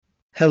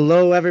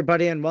Hello,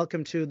 everybody, and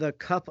welcome to the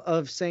Cup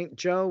of St.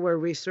 Joe, where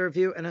we serve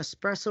you an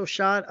espresso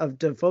shot of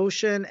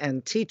devotion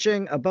and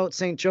teaching about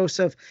St.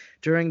 Joseph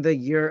during the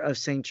year of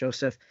St.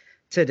 Joseph.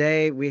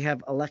 Today, we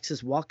have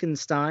Alexis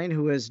Walkenstein,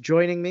 who is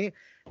joining me.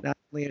 Not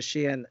only is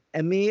she an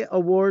Emmy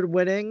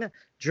Award-winning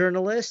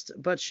journalist,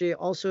 but she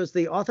also is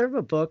the author of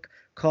a book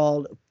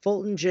called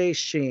Fulton J.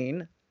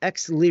 Sheen,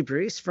 Ex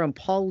Libris, from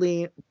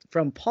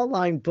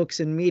Pauline Books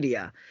and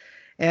Media.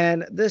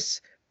 And this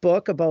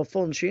book about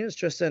Fulton Sheen is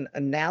just an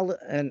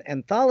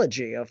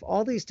anthology of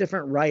all these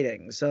different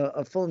writings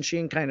of Fulton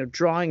Sheen, kind of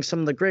drawing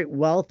some of the great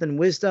wealth and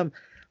wisdom.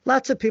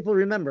 Lots of people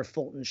remember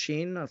Fulton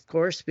Sheen, of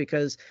course,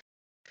 because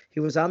he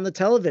was on the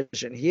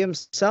television. He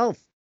himself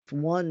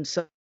won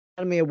some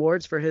Academy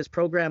Awards for his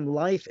program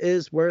Life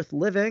is Worth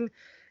Living,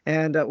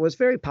 and was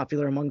very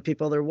popular among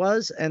people. There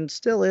was and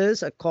still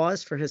is a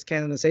cause for his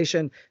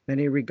canonization.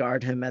 Many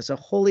regard him as a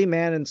holy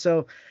man. And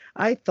so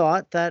I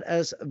thought that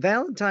as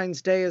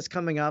Valentine's Day is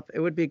coming up,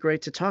 it would be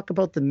great to talk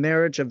about the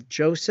marriage of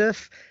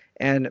Joseph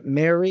and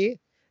Mary,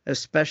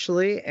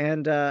 especially.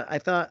 And I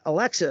thought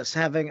Alexis,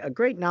 having a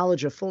great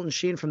knowledge of Fulton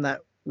Sheen from that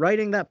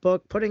writing that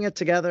book, putting it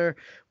together,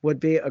 would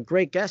be a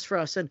great guest for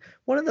us. And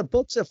one of the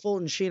books of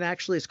Fulton Sheen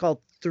actually is called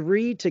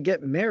Three to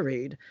Get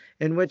Married,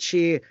 in which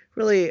he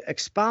really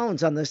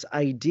expounds on this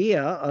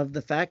idea of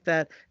the fact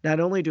that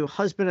not only do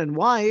husband and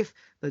wife,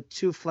 the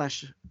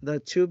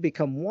two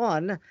become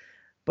one,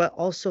 but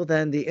also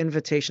then the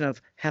invitation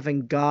of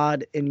having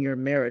God in your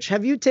marriage.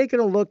 Have you taken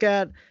a look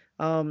at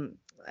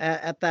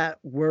that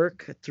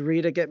work,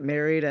 Three to Get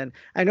Married? And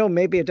I know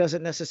maybe it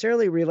doesn't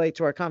necessarily relate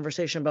to our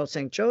conversation about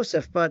St.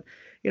 Joseph, but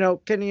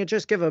can you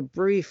just give a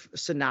brief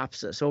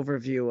synopsis,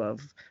 overview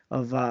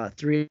of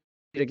Three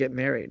to Get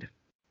Married?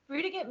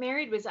 Three to Get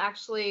Married was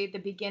actually the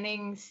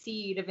beginning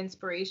seed of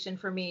inspiration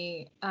for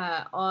me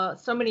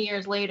so many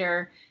years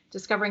later,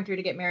 discovering Three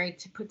to Get Married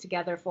to put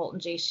together Fulton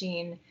J.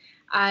 Sheen.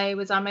 I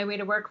was on my way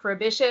to work for a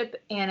bishop,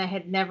 and I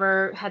had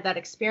never had that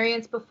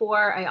experience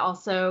before. I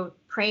also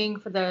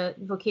praying for the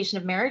vocation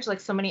of marriage, like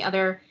so many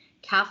other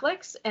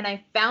Catholics, and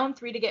I found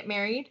Three to Get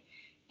Married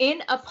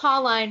in a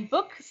Pauline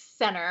book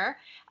center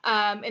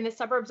in the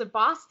suburbs of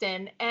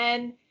Boston.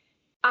 And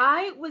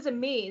I was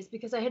amazed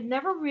because I had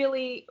never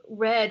really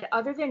read,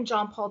 other than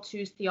John Paul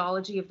II's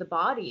Theology of the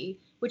Body,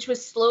 which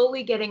was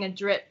slowly getting a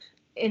drip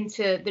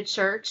into the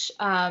church.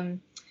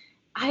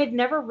 I had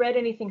never read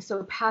anything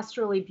so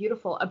pastorally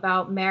beautiful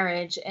about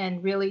marriage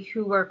and really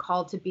who we're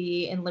called to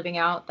be and living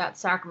out that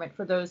sacrament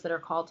for those that are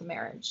called to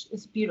marriage.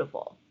 It's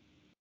beautiful.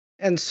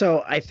 And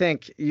so I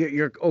think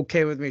you're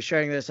okay with me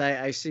sharing this.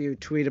 I see you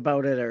tweet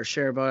about it or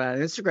share about it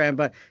on Instagram,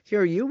 but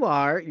here you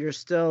are, you're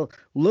still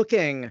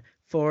looking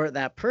for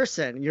that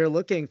person. You're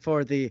looking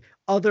for the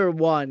other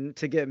one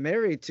to get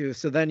married to.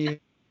 So then you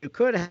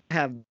could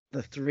have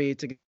the three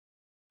to get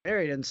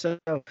married. And so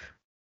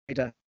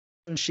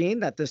Sheen,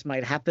 that this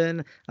might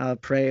happen.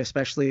 Pray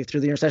especially through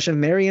the intercession of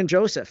Mary and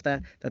Joseph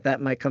that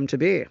might come to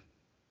be.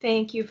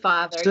 Thank you,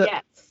 Father. So,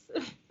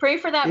 yes. Pray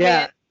for that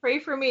man. Pray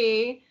for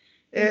me.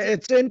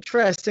 It's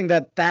interesting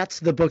that that's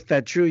the book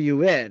that drew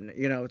you in,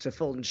 to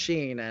Fulton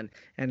Sheen,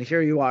 and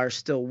here you are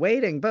still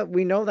waiting. But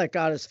we know that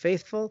God is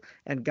faithful,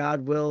 and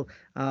God will,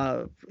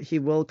 he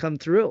will come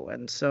through.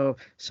 And so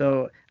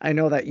I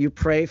know that you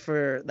pray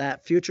for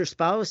that future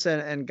spouse,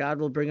 and God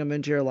will bring him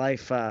into your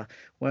life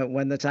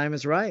when the time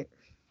is right.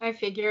 I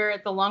figure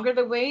the longer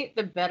the wait,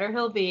 the better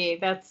he'll be.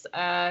 That's,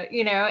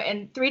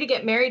 and Three to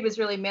Get Married was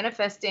really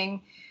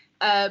manifesting.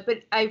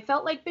 But I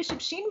felt like Bishop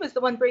Sheen was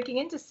the one breaking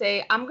in to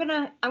say, I'm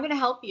gonna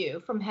help you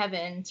from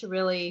heaven to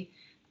really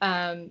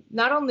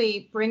not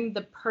only bring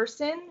the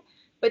person,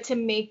 but to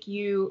make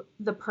you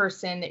the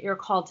person that you're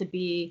called to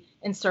be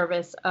in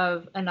service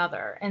of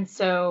another. And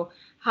so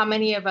how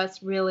many of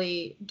us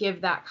really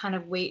give that kind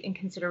of weight and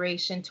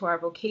consideration to our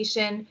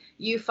vocation?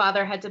 You,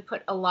 Father, had to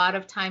put a lot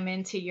of time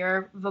into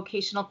your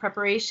vocational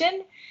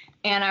preparation.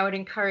 And I would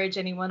encourage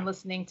anyone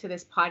listening to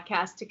this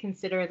podcast to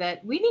consider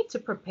that we need to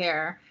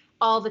prepare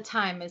all the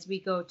time as we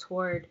go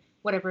toward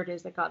whatever it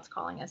is that God's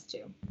calling us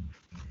to.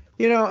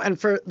 And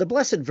for the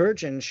Blessed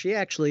Virgin, she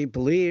actually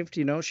believed,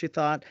 she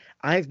thought,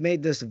 I've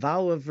made this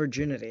vow of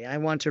virginity. I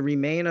want to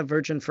remain a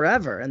virgin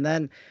forever. And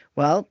then,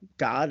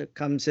 God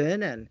comes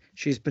in and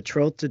she's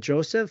betrothed to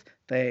Joseph.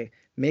 They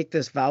make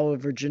this vow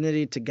of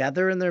virginity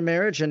together in their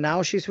marriage. And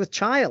now she's with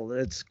child.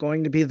 It's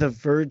going to be the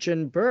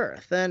virgin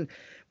birth. And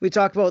we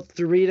talk about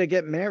Three to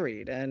Get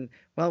Married. And,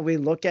 we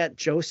look at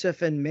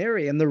Joseph and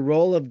Mary and the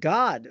role of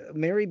God.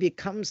 Mary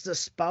becomes the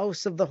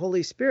spouse of the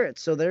Holy Spirit.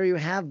 So there you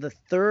have the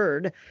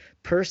third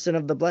person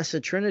of the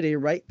Blessed Trinity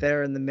right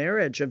there in the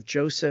marriage of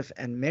Joseph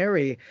and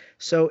Mary,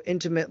 so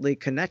intimately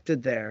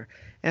connected there.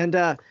 And,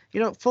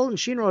 Fulton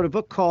Sheen wrote a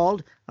book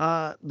called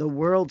The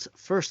World's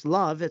First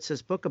Love. It's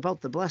his book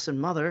about the Blessed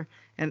Mother.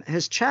 And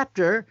his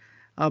chapter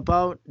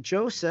about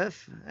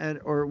Joseph,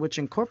 or which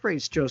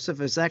incorporates Joseph,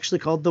 is actually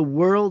called The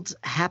World's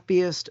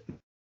Happiest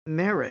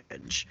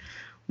Marriage.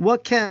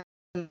 What can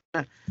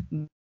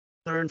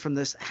learn from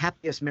this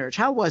happiest marriage?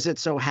 How was it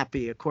so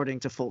happy, according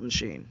to Fulton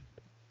Sheen?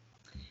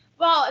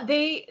 Well,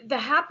 the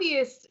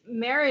happiest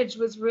marriage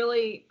was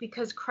really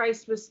because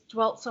Christ was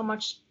dwelt so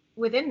much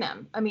within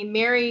them. I mean,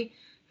 Mary,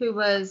 who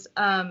was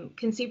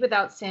conceived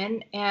without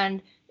sin,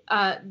 and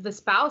the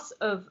spouse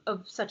of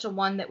such a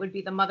one that would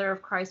be the mother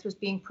of Christ was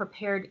being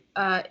prepared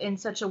in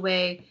such a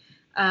way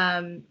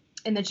in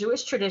the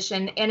Jewish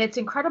tradition. And it's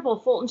incredible.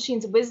 Fulton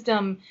Sheen's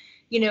wisdom,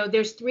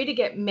 there's three to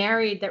get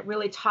married that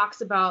really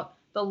talks about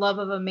the love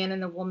of a man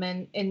and a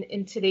woman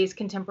in today's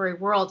contemporary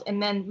world. And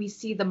then we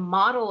see the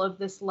model of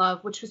this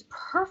love, which was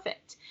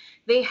perfect.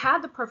 They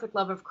had the perfect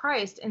love of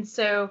Christ. And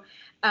so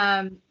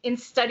in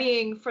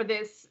studying for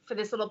this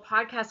little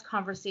podcast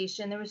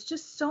conversation, there was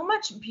just so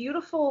much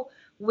beautiful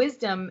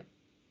wisdom.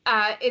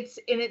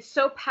 It's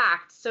so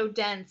packed, so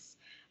dense.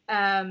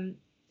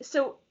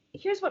 So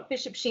here's what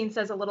Bishop Sheen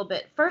says a little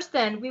bit. First,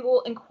 then, we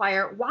will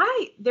inquire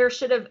why there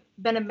should have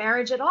been a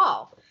marriage at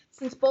all,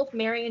 since both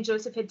Mary and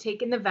Joseph had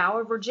taken the vow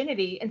of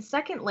virginity. And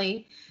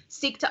secondly,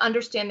 seek to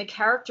understand the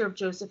character of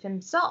Joseph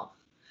himself.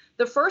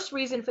 The first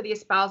reason for the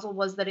espousal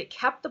was that it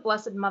kept the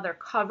Blessed Mother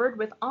covered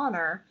with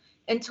honor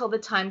until the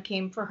time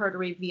came for her to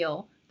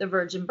reveal the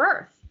virgin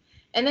birth.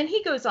 And then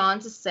he goes on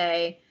to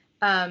say,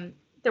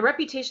 the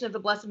reputation of the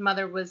Blessed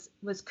Mother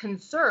was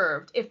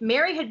conserved. If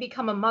Mary had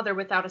become a mother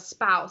without a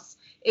spouse,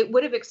 it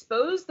would have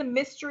exposed the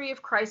mystery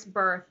of Christ's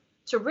birth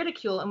to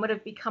ridicule and would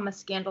have become a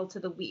scandal to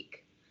the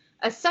weak.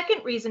 A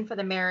second reason for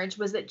the marriage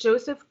was that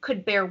Joseph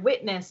could bear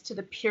witness to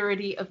the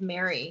purity of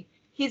Mary.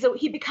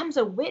 He becomes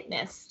a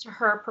witness to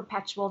her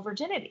perpetual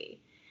virginity.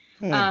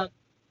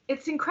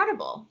 It's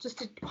incredible just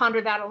to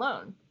ponder that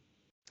alone.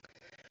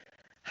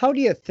 How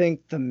do you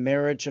think the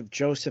marriage of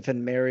Joseph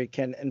and Mary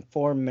can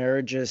inform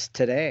marriages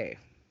today?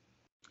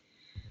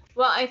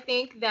 Well, I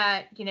think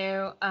that,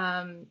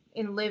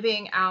 in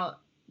living out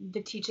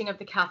the teaching of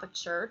the Catholic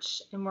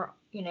Church, and we're,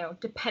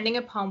 depending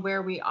upon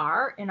where we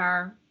are in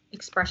our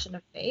expression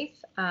of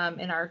faith,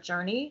 in our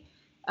journey,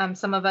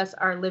 some of us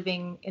are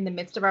living in the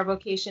midst of our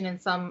vocation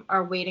and some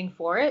are waiting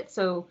for it.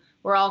 So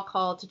we're all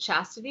called to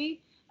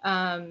chastity.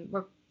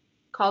 We're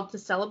called to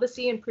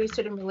celibacy in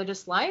priesthood and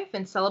religious life,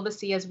 and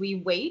celibacy as we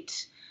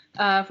wait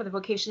for the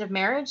vocation of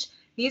marriage.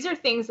 These are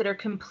things that are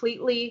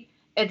completely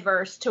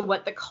adverse to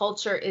what the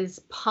culture is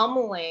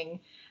pummeling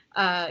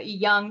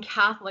young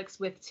Catholics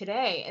with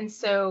today. And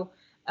so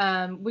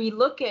we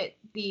look at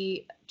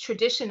the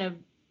tradition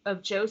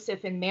of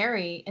Joseph and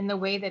Mary in the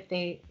way that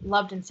they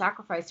loved and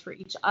sacrificed for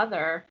each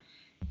other.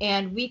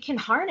 And we can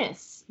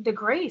harness the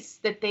grace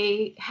that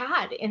they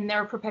had in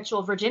their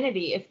perpetual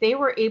virginity. If they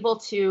were able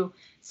to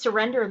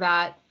surrender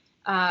that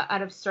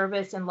out of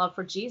service and love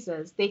for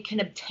Jesus, they can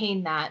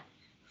obtain that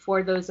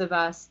for those of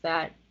us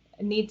that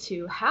need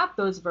to have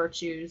those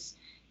virtues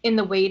in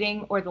the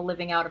waiting or the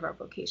living out of our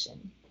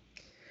vocation.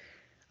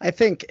 I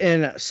think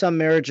in some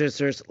marriages,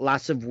 there's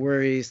lots of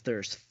worries,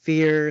 there's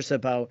fears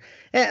about,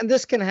 and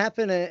this can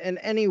happen in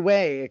any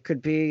way. It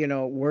could be,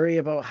 worry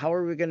about how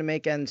are we going to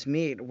make ends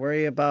meet,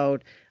 worry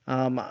about,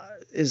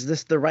 is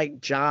this the right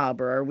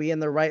job, or are we in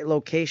the right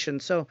location?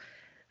 So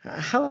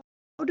how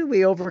do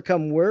we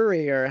overcome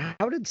worry, or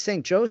how did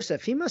St.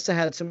 Joseph, he must have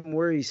had some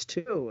worries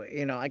too.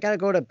 I got to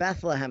go to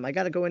Bethlehem, I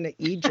got to go into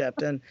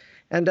Egypt. and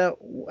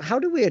how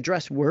do we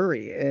address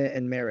worry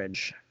in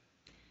marriage?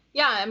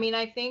 Yeah, I mean,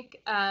 I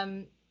think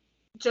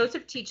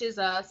Joseph teaches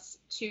us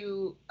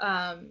to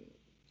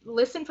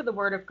listen for the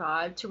word of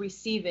God, to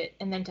receive it,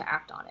 and then to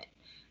act on it.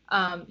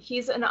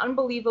 He's an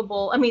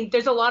unbelievable,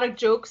 there's a lot of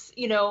jokes,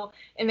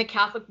 in the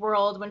Catholic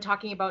world when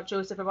talking about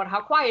Joseph about how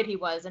quiet he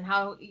was and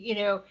how,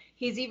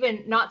 he's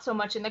even not so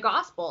much in the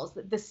Gospels,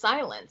 the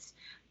silence.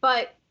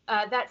 But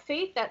that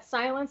faith, that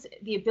silence,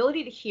 the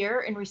ability to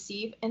hear and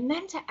receive, and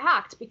then to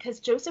act, because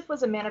Joseph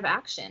was a man of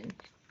action.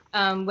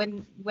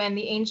 When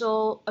the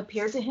angel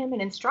appeared to him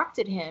and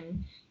instructed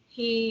him,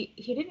 he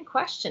didn't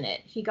question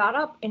it. He got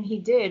up and he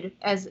did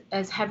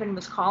as heaven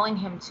was calling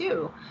him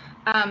to.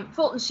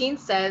 Fulton Sheen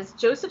says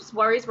Joseph's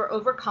worries were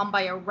overcome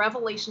by a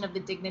revelation of the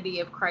dignity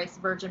of Christ's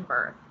virgin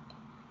birth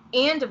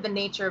and of the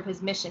nature of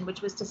his mission,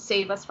 which was to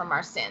save us from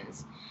our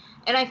sins.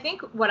 And I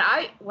think what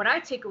I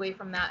take away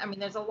from that,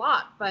 there's a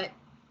lot, but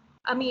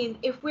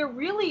if we're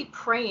really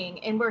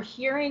praying and we're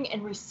hearing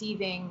and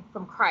receiving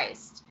from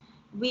Christ,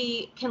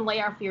 we can lay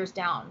our fears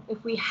down.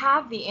 If we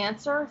have the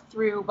answer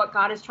through what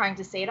God is trying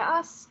to say to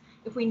us,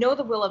 if we know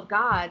the will of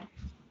God,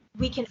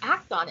 we can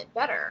act on it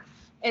better.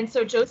 And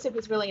so Joseph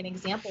is really an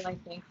example, I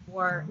think,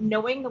 for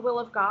knowing the will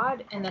of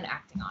God and then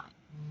acting on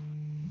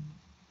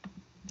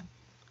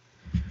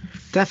it.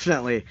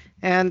 Definitely.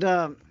 And,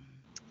 I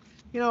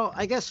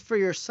guess for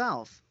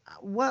yourself,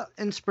 what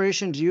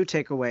inspiration do you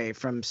take away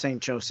from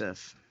St.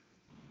 Joseph?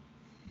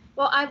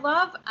 Well, I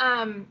love,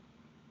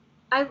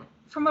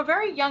 from a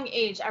very young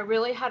age, I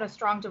really had a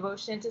strong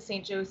devotion to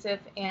St. Joseph,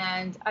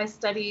 and I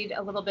studied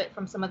a little bit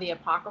from some of the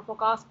apocryphal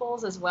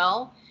Gospels as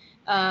well,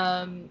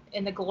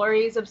 in the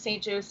glories of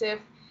St. Joseph.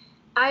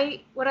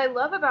 What I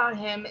love about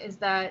him is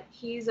that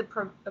he's a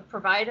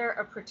provider,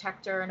 a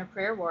protector, and a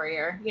prayer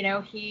warrior.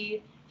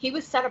 He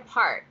was set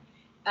apart.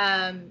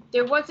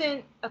 There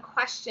wasn't a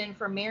question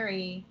for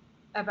Mary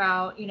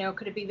about,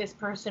 could it be this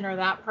person or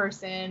that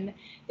person?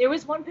 There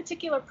was one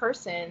particular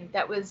person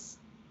that was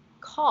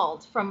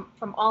called from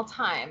all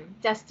time,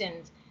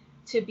 destined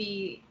to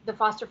be the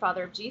foster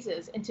father of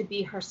Jesus and to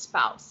be her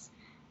spouse.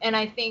 And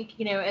I think,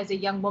 as a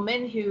young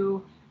woman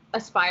who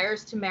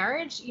aspires to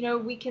marriage,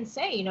 we can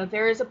say,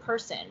 there is a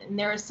person and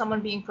there is someone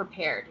being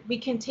prepared. We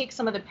can take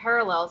some of the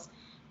parallels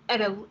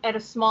at a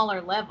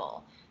smaller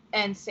level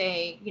and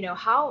say,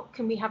 how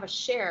can we have a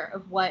share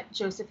of what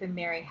Joseph and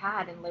Mary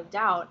had and lived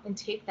out and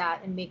take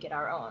that and make it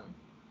our own?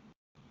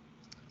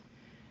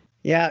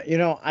 Yeah,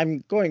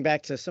 I'm going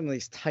back to some of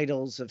these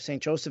titles of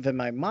St. Joseph in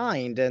my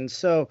mind. And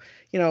so,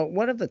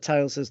 one of the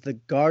titles is the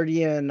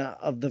guardian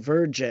of the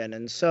Virgin.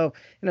 And so,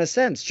 in a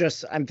sense,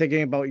 just I'm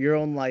thinking about your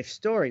own life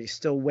story,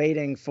 still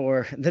waiting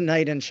for the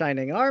knight in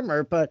shining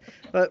armor, but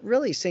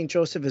really St.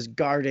 Joseph is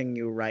guarding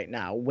you right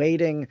now,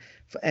 waiting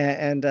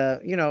and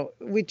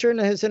we turn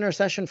to his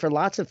intercession for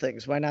lots of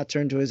things. Why not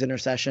turn to his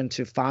intercession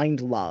to find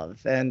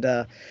love? And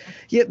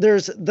yeah,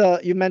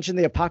 you mentioned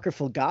the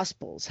apocryphal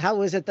Gospels.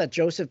 How is it that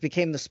Joseph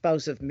became the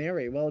spouse of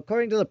Mary? Well,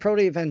 according to the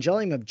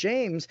Proto-Evangelium of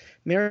James,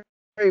 Mary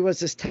was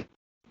this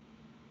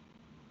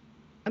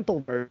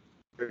temple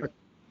virgin.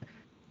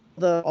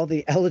 All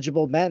the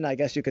eligible men, I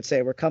guess you could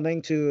say, were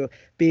coming to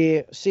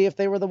see if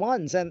they were the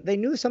ones, and they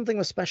knew something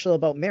was special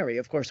about Mary.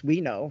 Of course,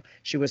 we know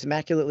she was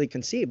immaculately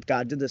conceived.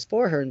 God did this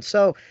for her, and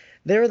so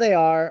there they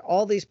are,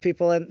 all these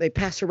people, and they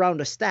pass around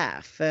a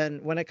staff.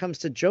 And when it comes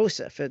to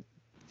Joseph, it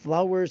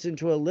flowers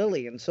into a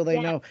lily, and so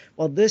they know,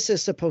 well, this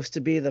is supposed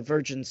to be the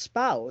virgin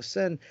spouse,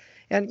 and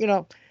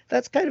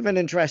that's kind of an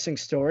interesting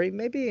story.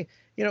 Maybe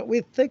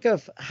we think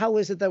of how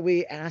is it that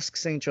we ask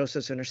St.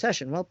 Joseph's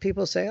intercession? Well,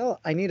 people say, oh,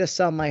 I need to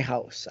sell my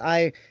house.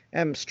 I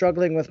am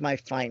struggling with my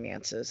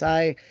finances.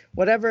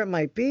 Whatever it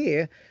might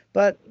be.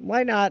 But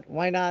why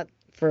not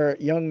for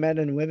young men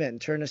and women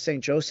turn to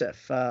St.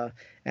 Joseph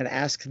and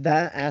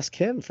ask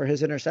him for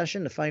his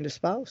intercession to find a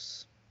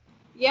spouse?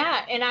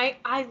 Yeah, and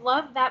I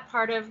love that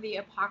part of the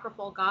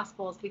apocryphal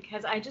Gospels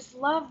because I just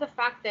love the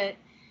fact that,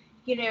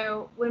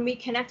 when we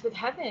connect with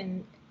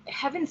heaven,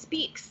 heaven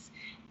speaks.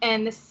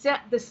 And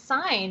the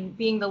sign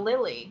being the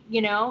lily,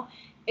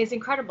 is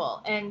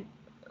incredible. And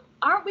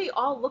aren't we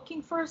all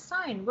looking for a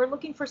sign? We're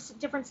looking for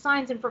different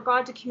signs and for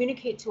God to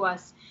communicate to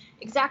us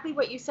exactly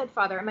what you said,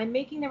 Father. Am I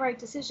making the right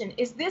decision?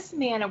 Is this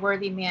man a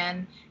worthy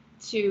man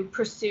to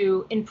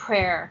pursue in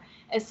prayer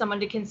as someone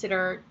to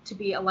consider to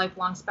be a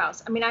lifelong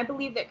spouse? I mean, I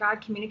believe that God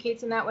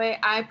communicates in that way.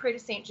 I pray to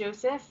St.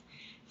 Joseph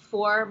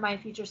for my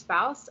future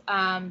spouse,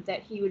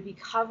 that he would be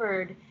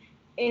covered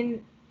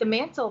in the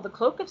mantle, the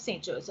cloak of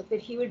St. Joseph, that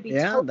he would be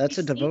totally that's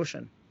a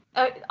devotion.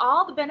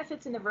 All the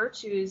benefits and the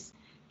virtues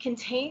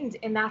contained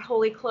in that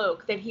holy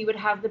cloak, that he would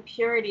have the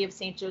purity of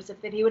St.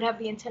 Joseph, that he would have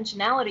the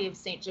intentionality of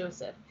St.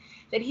 Joseph,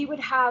 that he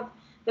would have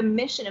the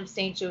mission of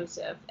St.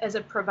 Joseph as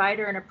a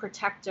provider and a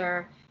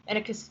protector and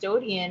a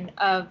custodian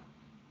of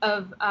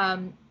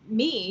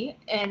me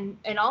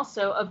and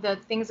also of the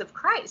things of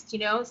Christ,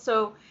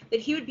 so that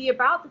he would be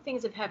about the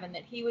things of heaven,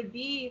 that he would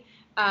be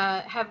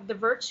have the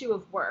virtue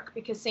of work,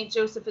 because St.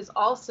 Joseph is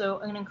also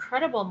an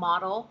incredible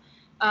model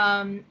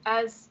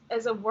as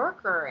a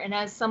worker and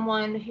as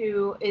someone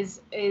who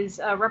is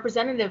a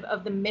representative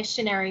of the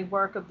missionary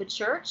work of the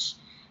church.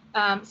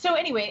 So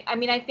anyway, I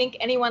mean, I think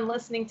anyone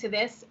listening to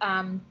this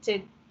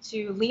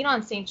to lean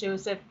on St.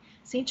 Joseph.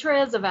 St.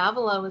 Therese of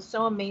Avila was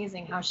so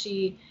amazing how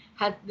she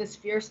had this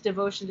fierce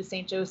devotion to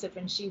St. Joseph,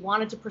 and she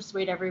wanted to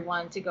persuade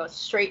everyone to go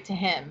straight to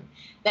him.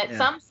 That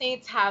some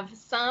saints have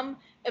some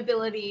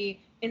ability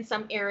in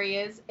some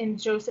areas,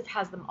 and Joseph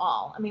has them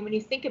all. I mean, when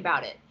you think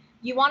about it,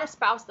 you want a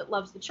spouse that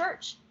loves the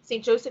church.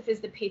 St. Joseph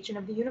is the patron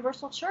of the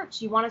universal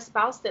church. You want a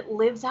spouse that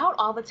lives out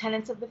all the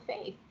tenets of the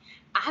faith.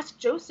 Ask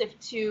Joseph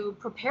to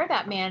prepare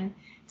that man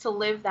to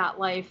live that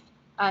life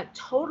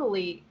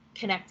totally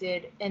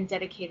connected and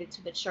dedicated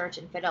to the church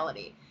and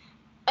fidelity.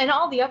 And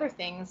all the other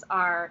things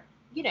are,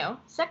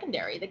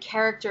 secondary, the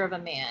character of a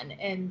man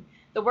and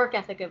the work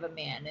ethic of a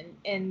man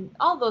and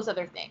all those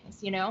other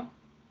things,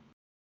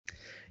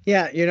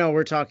 Yeah,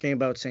 we're talking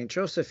about St.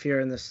 Joseph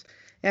here in this.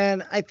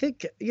 And I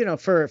think,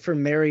 for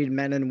married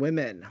men and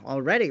women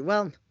already,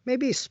 well,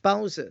 maybe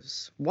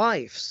spouses,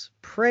 wives,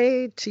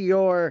 pray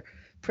to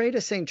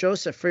St.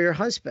 Joseph for your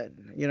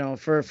husband,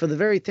 for the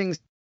very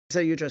things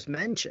that you just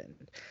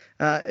mentioned.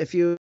 If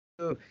you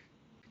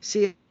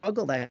see a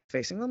struggle that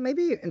facing, well,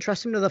 maybe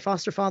entrust him to the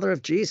foster father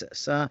of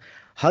Jesus.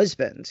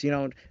 Husbands,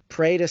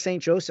 pray to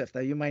Saint Joseph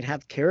that you might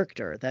have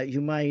character, that you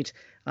might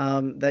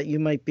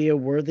be a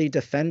worthy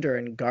defender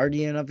and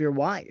guardian of your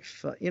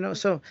wife.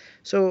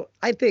 So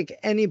I think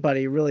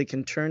anybody really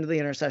can turn to the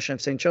intercession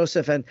of Saint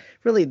Joseph, and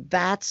really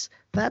that's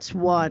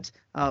what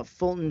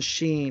Fulton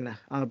Sheen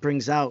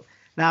brings out.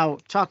 Now,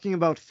 talking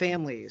about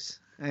families,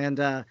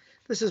 and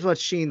this is what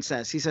Sheen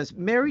says. He says,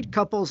 married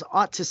couples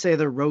ought to say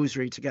the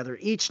rosary together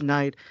each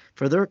night,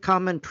 for their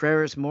common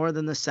prayer is more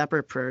than the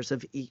separate prayers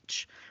of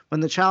each.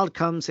 When the child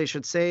comes, they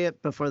should say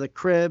it before the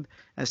crib,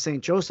 as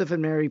St. Joseph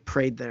and Mary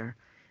prayed there.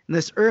 In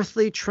this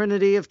earthly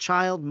trinity of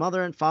child,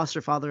 mother, and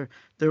foster father,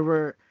 there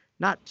were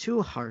not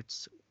two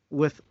hearts,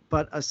 with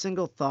but a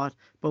single thought,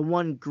 but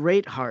one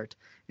great heart,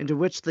 into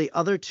which the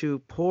other two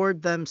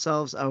poured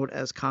themselves out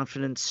as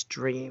confident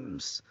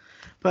streams.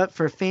 But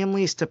for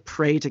families to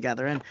pray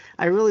together, and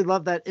I really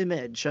love that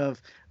image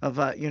of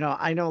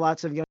I know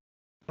lots of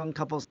young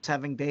couples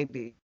having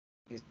babies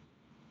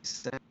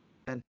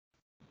and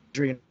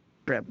dream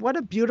trip. What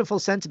a beautiful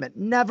sentiment.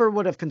 Never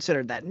would have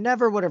considered that.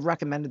 Never would have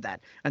recommended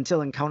that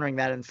until encountering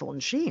that in Fulton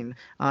Sheen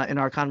in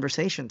our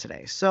conversation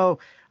today. So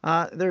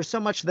there's so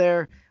much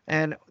there.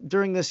 And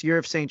during this year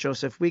of St.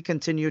 Joseph, we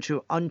continue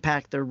to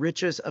unpack the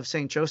riches of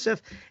St.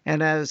 Joseph.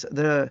 And as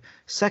the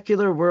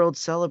secular world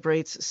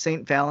celebrates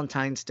St.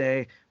 Valentine's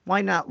Day,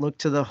 why not look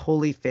to the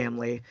Holy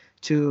Family,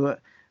 to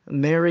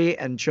Mary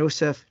and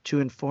Joseph, to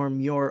inform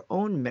your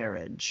own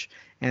marriage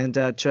and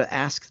to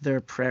ask their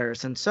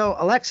prayers. And so,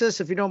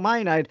 Alexis, if you don't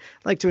mind, I'd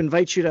like to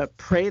invite you to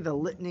pray the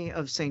Litany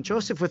of St.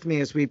 Joseph with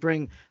me as we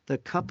bring the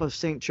Cup of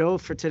St. Joe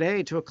for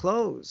today to a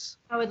close.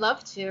 I would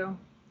love to.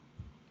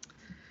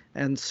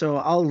 And so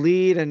I'll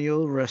lead and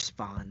you'll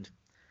respond.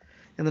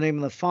 In the name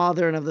of the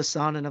Father, and of the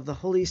Son, and of the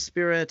Holy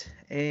Spirit,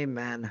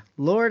 amen.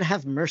 Lord,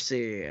 have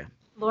mercy.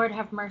 Lord,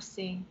 have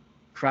mercy.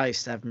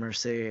 Christ, have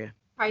mercy.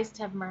 Christ,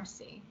 have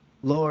mercy.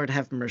 Lord,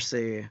 have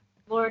mercy.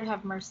 Lord,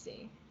 have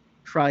mercy.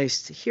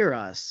 Christ, hear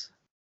us.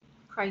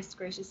 Christ,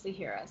 graciously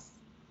hear us.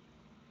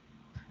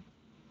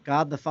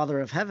 God, the Father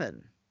of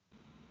heaven.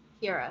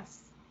 Hear us.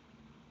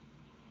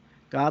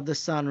 God, the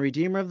Son,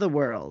 Redeemer of the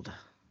world.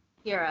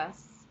 Hear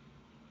us.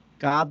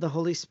 God, the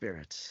Holy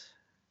Spirit.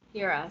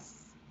 Hear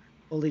us.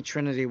 Holy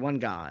Trinity, one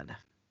God.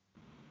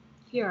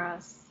 Hear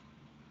us.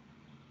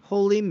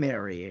 Holy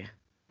Mary.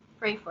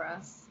 Pray for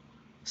us.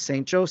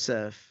 Saint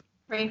Joseph.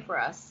 Pray for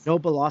us.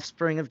 Noble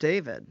offspring of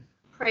David.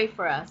 Pray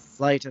for us.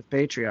 Light of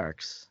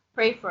patriarchs.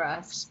 Pray for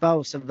us.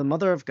 Spouse of the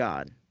Mother of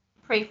God.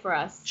 Pray for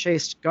us.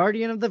 Chaste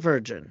guardian of the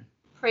Virgin.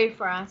 Pray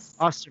for us.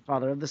 Foster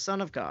father of the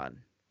Son of God.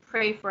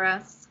 Pray for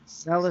us.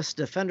 Zealous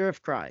defender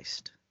of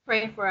Christ.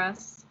 Pray for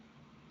us.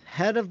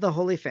 Head of the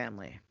Holy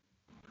Family.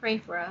 Pray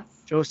for us.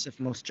 Joseph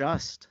most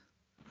just.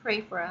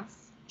 Pray for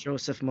us.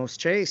 Joseph most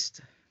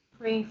chaste.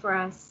 Pray for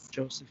us.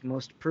 Joseph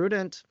most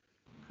prudent.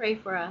 Pray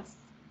for us.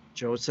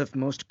 Joseph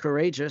most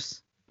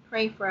courageous.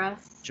 Pray for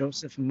us.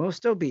 Joseph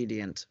most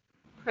obedient.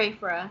 Pray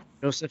for us.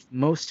 Joseph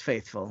most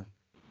faithful.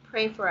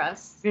 Pray for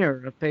us.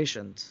 Mirror of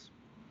patience.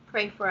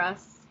 Pray for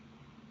us.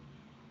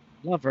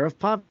 Lover of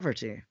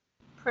poverty.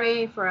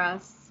 Pray for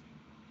us.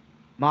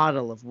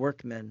 Model of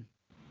workmen.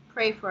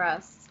 Pray for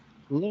us.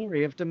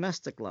 Glory of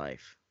domestic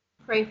life.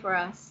 Pray for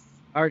us.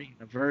 Guardian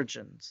of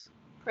virgins.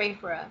 Pray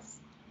for us.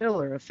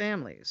 Pillar of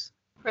families.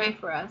 Pray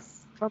for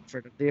us.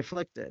 Comfort of the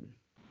afflicted.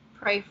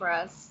 Pray for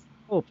us.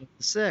 Hope of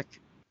the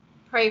sick.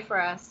 Pray for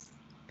us.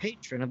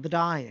 Patron of the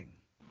dying.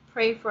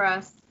 Pray for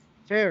us.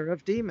 Terror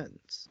of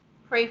demons.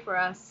 Pray for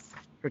us.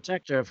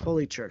 Protector of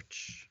Holy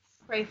Church.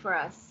 Pray for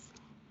us.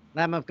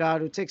 Lamb of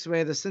God who takes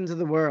away the sins of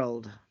the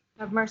world.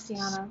 Have mercy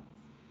on us.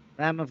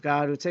 Lamb of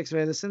God who takes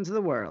away the sins of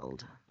the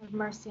world. Have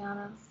mercy on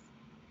us.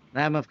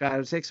 Lamb of God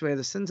who takes away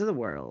the sins of the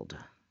world.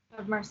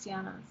 Have mercy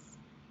on us.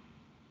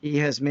 He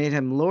has made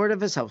him Lord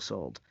of his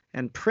household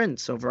and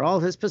prince over all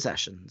his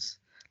possessions.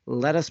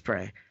 Let us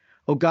pray.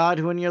 O God,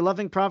 who in your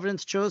loving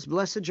providence chose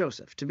blessed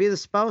Joseph to be the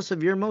spouse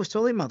of your most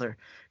holy mother,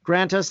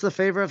 grant us the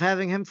favor of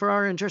having him for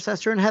our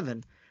intercessor in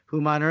heaven,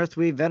 whom on earth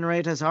we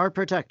venerate as our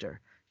protector,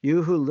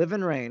 you who live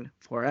and reign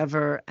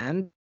forever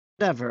and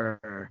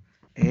ever.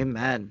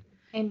 Amen.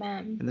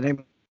 Amen. In the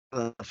name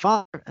of the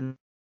Father and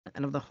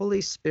of the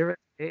Holy Spirit.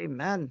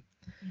 Amen.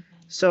 Amen.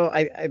 So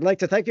I'd like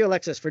to thank you,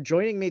 Alexis, for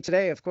joining me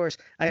today. Of course,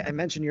 I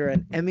mentioned you're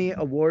an Emmy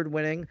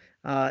Award-winning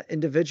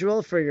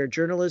individual for your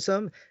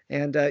journalism,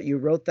 and you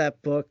wrote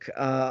that book,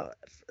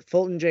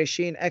 Fulton J.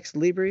 Sheen, Ex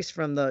Libris,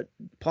 from the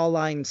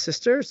Pauline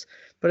Sisters.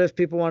 But if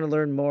people want to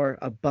learn more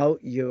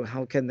about you,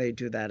 how can they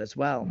do that as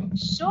well?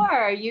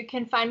 Sure. You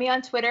can find me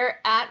on Twitter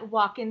at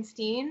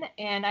Walkenstein,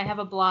 and I have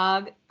a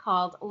blog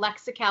called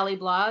Lexicali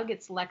Blog.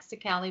 It's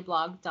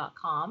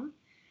lexicaliblog.com.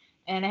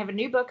 And I have a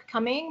new book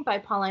coming by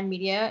Pauline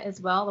Media as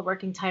well. The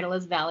working title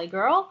is Valley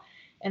Girl,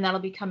 and that'll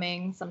be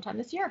coming sometime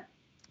this year.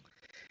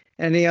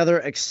 Any other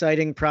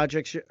exciting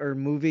projects or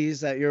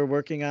movies that you're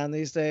working on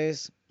these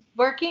days?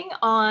 Working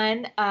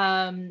on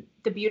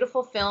the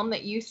beautiful film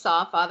that you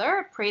saw,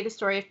 Father, Pray the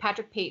Story of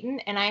Patrick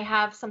Peyton. And I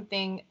have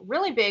something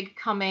really big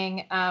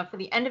coming for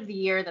the end of the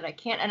year that I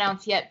can't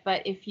announce yet.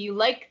 But if you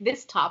like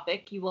this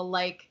topic, you will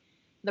like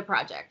the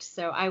project.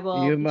 So I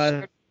will. You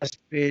must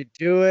be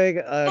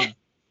doing a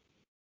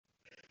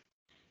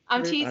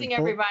I'm teasing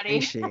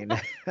everybody.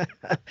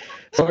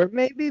 Or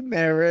maybe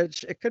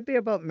marriage. It could be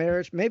about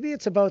marriage. Maybe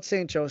it's about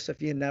St. Joseph.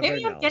 You never know.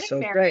 Maybe I'm getting so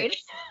married.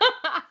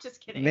 I'm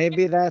just kidding.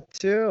 Maybe that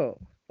too.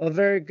 Well,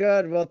 very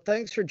good. Well,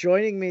 thanks for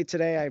joining me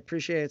today. I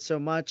appreciate it so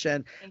much.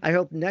 And I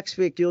hope next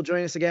week you'll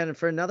join us again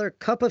for another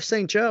Cup of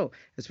St. Joe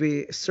as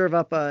we serve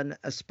up an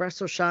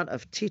espresso shot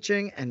of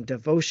teaching and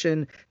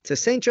devotion to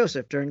St.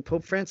 Joseph during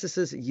Pope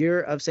Francis's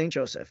Year of St.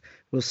 Joseph.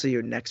 We'll see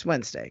you next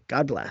Wednesday.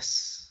 God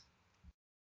bless.